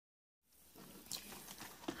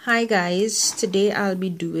Hi guys, today I'll be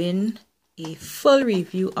doing a full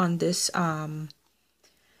review on this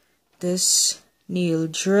nail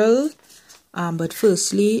drill. But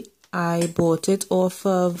firstly, I bought it off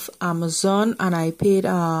of Amazon and I paid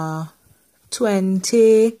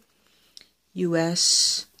 20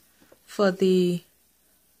 US for this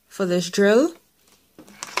drill.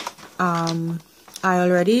 I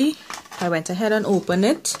went ahead and opened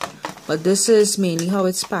it, but this is mainly how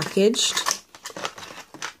it's packaged.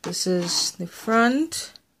 This is the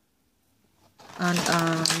front, and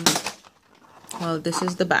well, this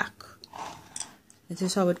is the back. This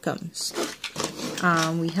is how it comes.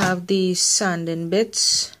 We have these sanding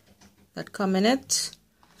bits that come in it.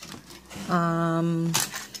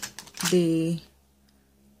 The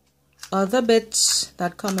other bits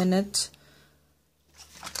that come in it,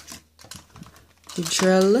 the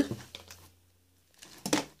drill,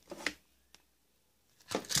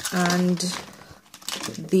 and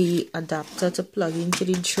the adapter to plug into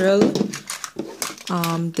the drill.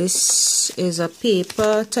 This is a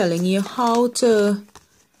paper telling you how to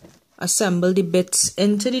assemble the bits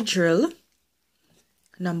into the drill.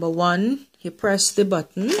 Number one, you press the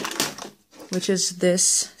button, which is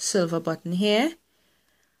this silver button here.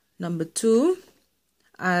 Number two,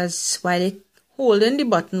 while it holding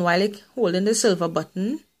the silver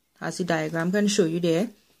button, as the diagram can show you there,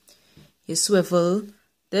 you swivel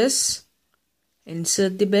this,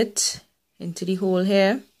 insert the bit into the hole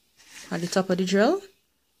here at the top of the drill.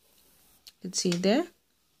 You can see there,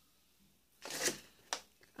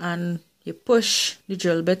 and you push the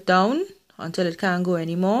drill bit down until it can't go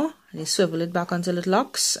anymore, and you swivel it back until it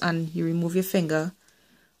locks, and you remove your finger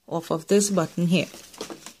off of this button here.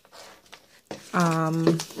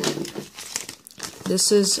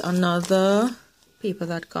 This is another paper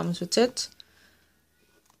that comes with it.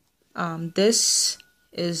 This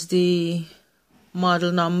is the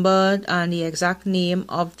model number and the exact name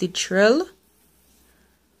of the drill,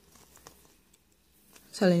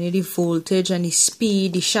 telling you the voltage and the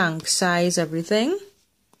speed, the shank size, everything.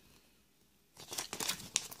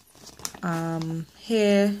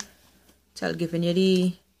 Here giving you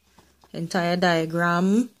the entire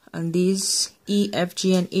diagram, and these E, F,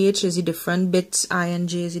 G, and H is the different bits, I and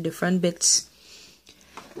J is the different bits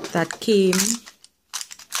that came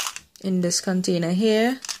in this container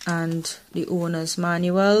here, and the owner's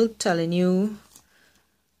manual telling you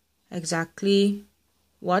exactly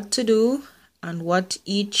what to do and what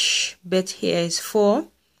each bit here is for.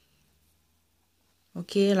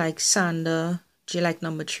 Okay, like sander J, like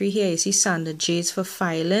number 3 here, you see sander J is for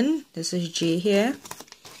filing. This is J here,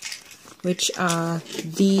 which are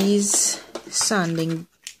these sanding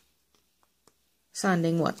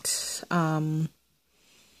sander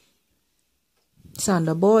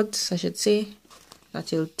boards, I should say,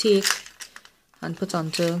 that you'll take and put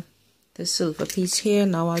onto the silver piece here.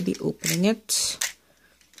 Now I'll be opening it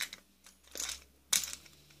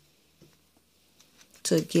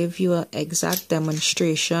to give you an exact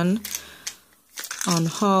demonstration on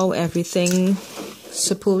how everything's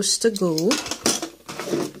supposed to go.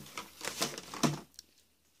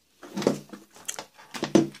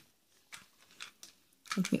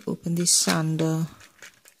 Let me open this sander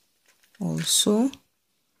also.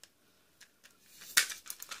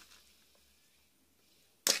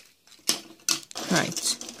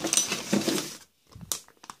 Right,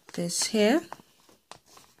 this here,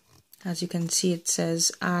 as you can see, it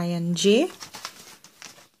says I and J.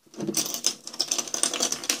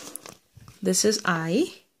 This is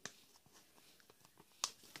I,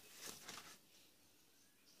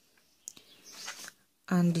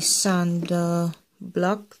 and the sander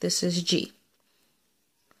block, this is J.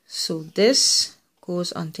 So this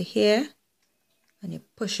goes onto here and you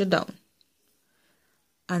push it down,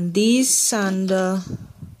 and these sander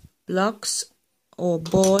blocks or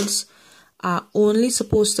boards are only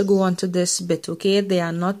supposed to go onto this bit, okay? They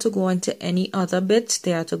are not to go onto any other bit,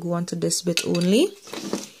 they are to go onto this bit only.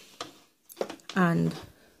 And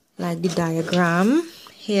like the diagram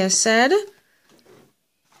here said,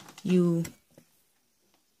 you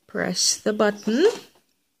press the button,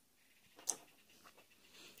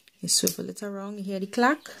 you swivel it around, you hear the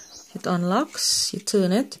clack, it unlocks, you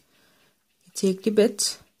turn it, you take the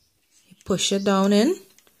bit, you push it down in,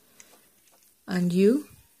 and you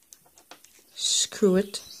screw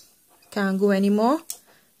it. Can't go anymore,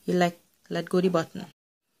 you let go the button.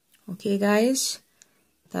 Okay guys,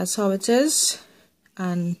 that's how it is.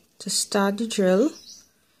 And to start the drill,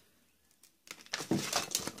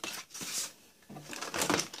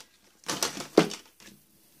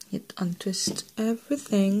 you untwist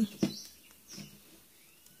everything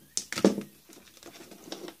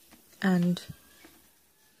and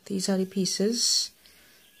these are the pieces,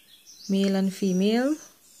 male and female.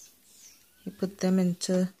 You put them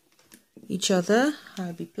into each other.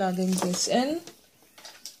 I'll be plugging this in.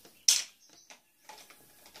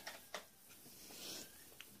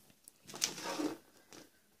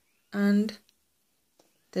 And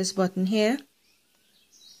this button here,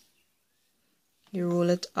 you roll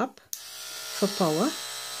it up for power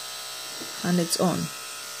and it's on.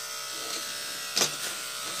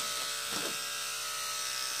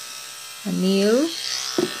 A nail,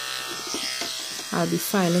 I'll be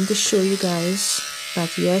filing to show you guys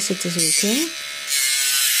that yes, it is working.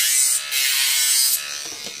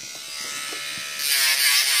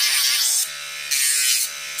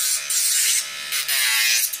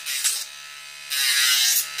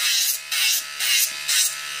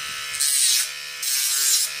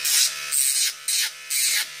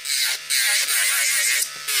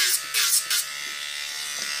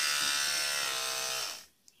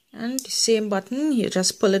 And the same button, you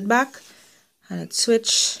just pull it back and it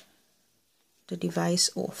switch the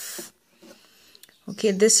device off.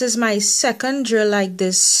 Okay, this is my second drill like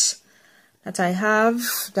this that I have,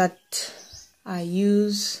 that I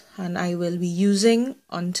use and I will be using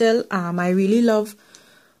until I really love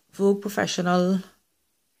Vogue Professional.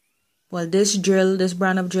 Well, this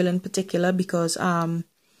brand of drill in particular, because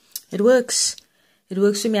it works. It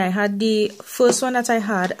works for me. I had the first one that I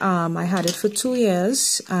had it for 2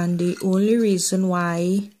 years, and the only reason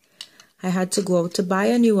why I had to go out to buy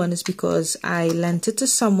a new one is because I lent it to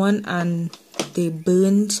someone and they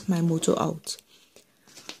burned my motor out.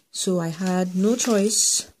 So I had no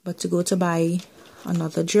choice but to go to buy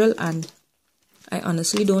another drill, and I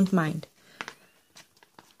honestly don't mind.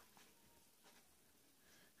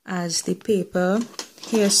 As the paper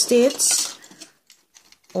here states,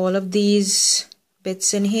 all of these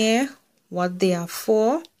bits in here, what they are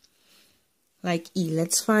for, like E.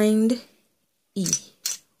 Let's find E.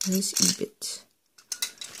 Where's E bit?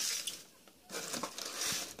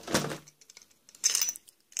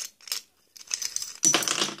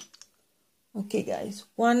 Okay guys,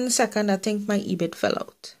 1 second, I think my E bit fell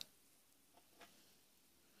out.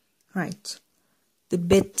 Right, the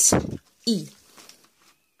bit E.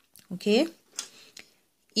 Okay,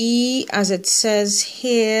 E, as it says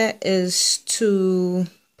here, is to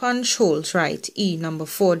punch holes, right? E, number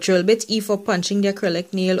 4, drill bit E for punching the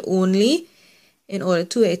acrylic nail only in order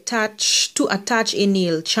to attach a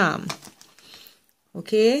nail charm.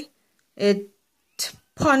 Okay, it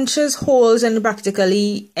punches holes in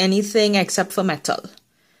practically anything except for metal,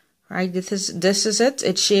 right? This is it.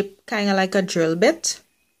 It's shaped kind of like a drill bit.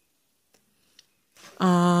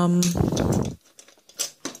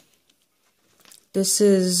 This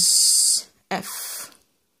is F,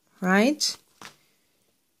 right?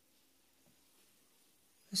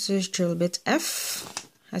 This is drill bit F,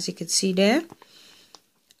 as you can see there.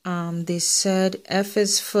 They said F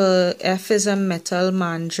is a metal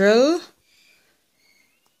mandrel.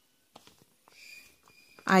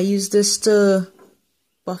 I use this to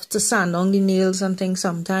sand on the nails and things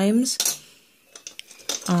sometimes.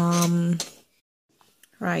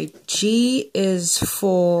 Right, G is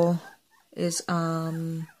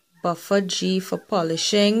buffer G for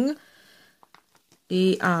polishing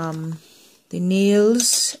the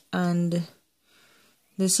nails, and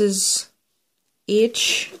this is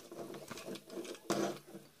H,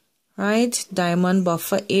 right? Diamond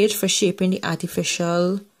buffer H for shaping the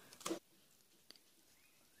artificial.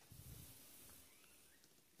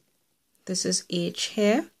 This is H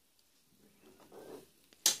here,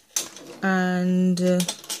 and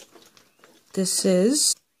this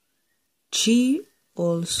is G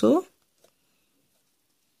also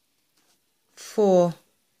for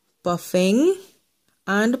buffing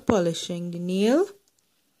and polishing the nail.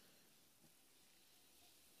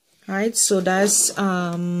 Right, so that's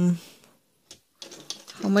how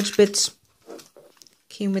much bits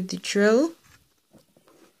came with the drill.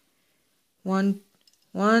 1,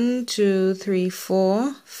 2, 3,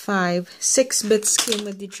 4, 5, 6 bits came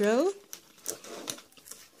with the drill.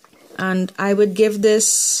 And I would give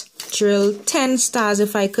this drill 10 stars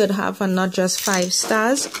if I could have, and not just 5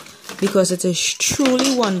 stars, because it is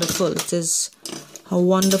truly wonderful. It is a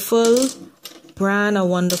wonderful brand, a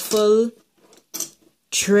wonderful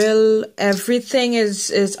drill. Everything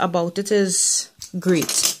is about it is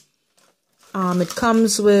great. It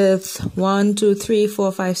comes with 1, 2, 3,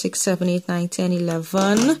 4, 5, 6, 7, 8, 9, 10,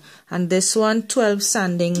 11, and this one 12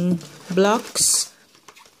 sanding blocks.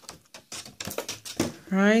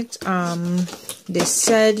 Right, they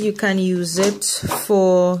said you can use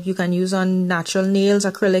on natural nails,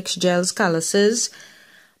 acrylics, gels, calyces,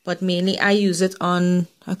 but mainly I use it on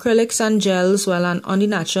acrylics and gels. Well, and on the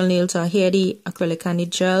natural nails are here the acrylic and the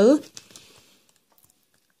gel.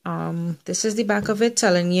 This is the back of it,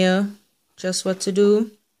 telling you just what to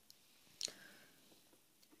do.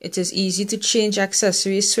 It is easy to change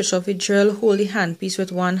accessories. Switch off the drill. Hold the handpiece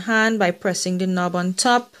with one hand by pressing the knob on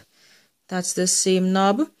top. That's the same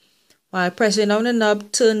knob. While pressing down the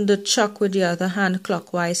knob, turn the chuck with the other hand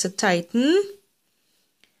clockwise to tighten.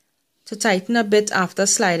 To tighten a bit after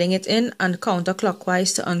sliding it in, and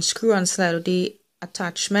counterclockwise to unscrew and slide out the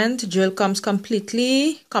attachment. Drill comes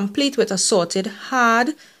complete with assorted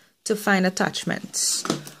hard to fine attachments.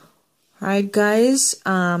 Alright guys,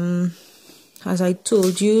 as I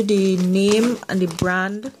told you, the name and the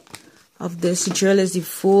brand of this drill is the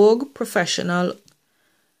Vogue Professional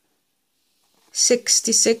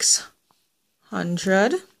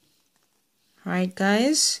 6600. Alright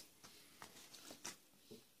guys,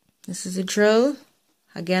 this is the drill.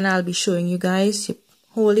 Again, I'll be showing you guys. You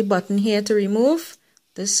hold the button here to remove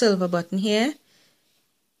this silver button here.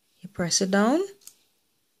 You press it down.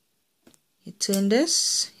 You turn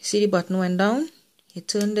this. You see the button went down. You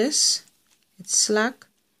turn this. It's slack.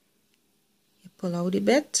 You pull out the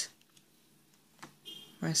bit.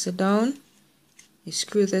 Press it down. You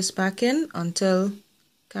screw this back in until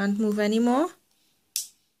can't move anymore.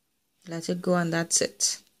 Let it go and that's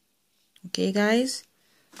it. Okay guys.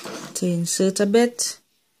 To insert a bit,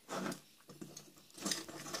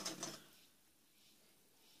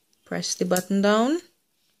 press the button down,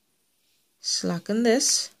 slacken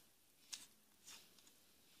this,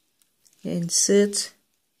 insert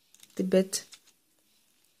the bit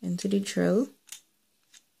into the drill,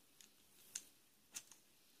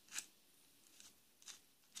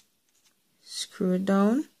 screw it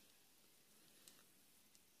down,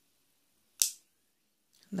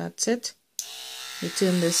 that's it. You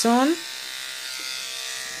turn this on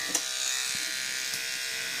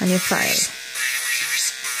and you file.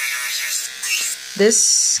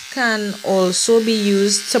 This can also be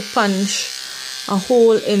used to punch a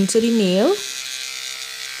hole into the nail.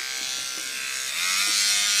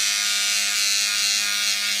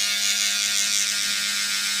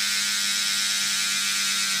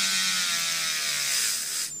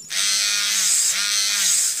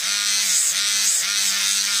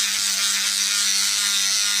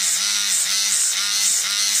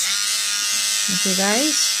 Okay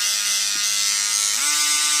guys,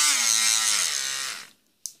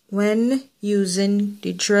 when using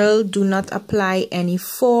the drill, do not apply any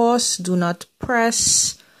force, do not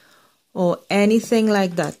press or anything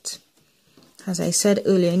like that. As I said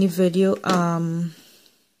earlier in the video,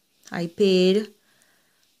 I paid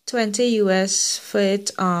 $20 US for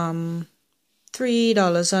it,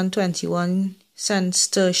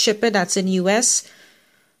 $3.21 to ship it. That's in US.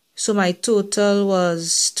 So my total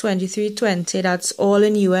was $23.20. That's all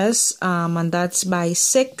in US, and that's by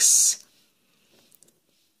 6.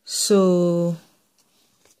 So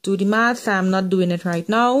do the math. I'm not doing it right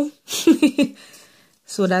now.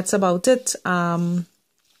 So that's about it. I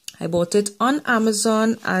bought it on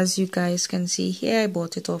Amazon, as you guys can see here. I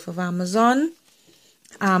bought it off of Amazon.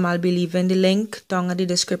 I'll be leaving the link down in the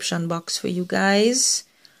description box for you guys.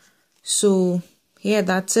 So yeah,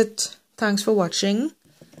 that's it. Thanks for watching.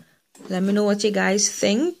 Let me know what you guys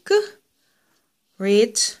think.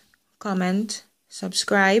 Rate, comment,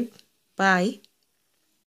 subscribe. Bye.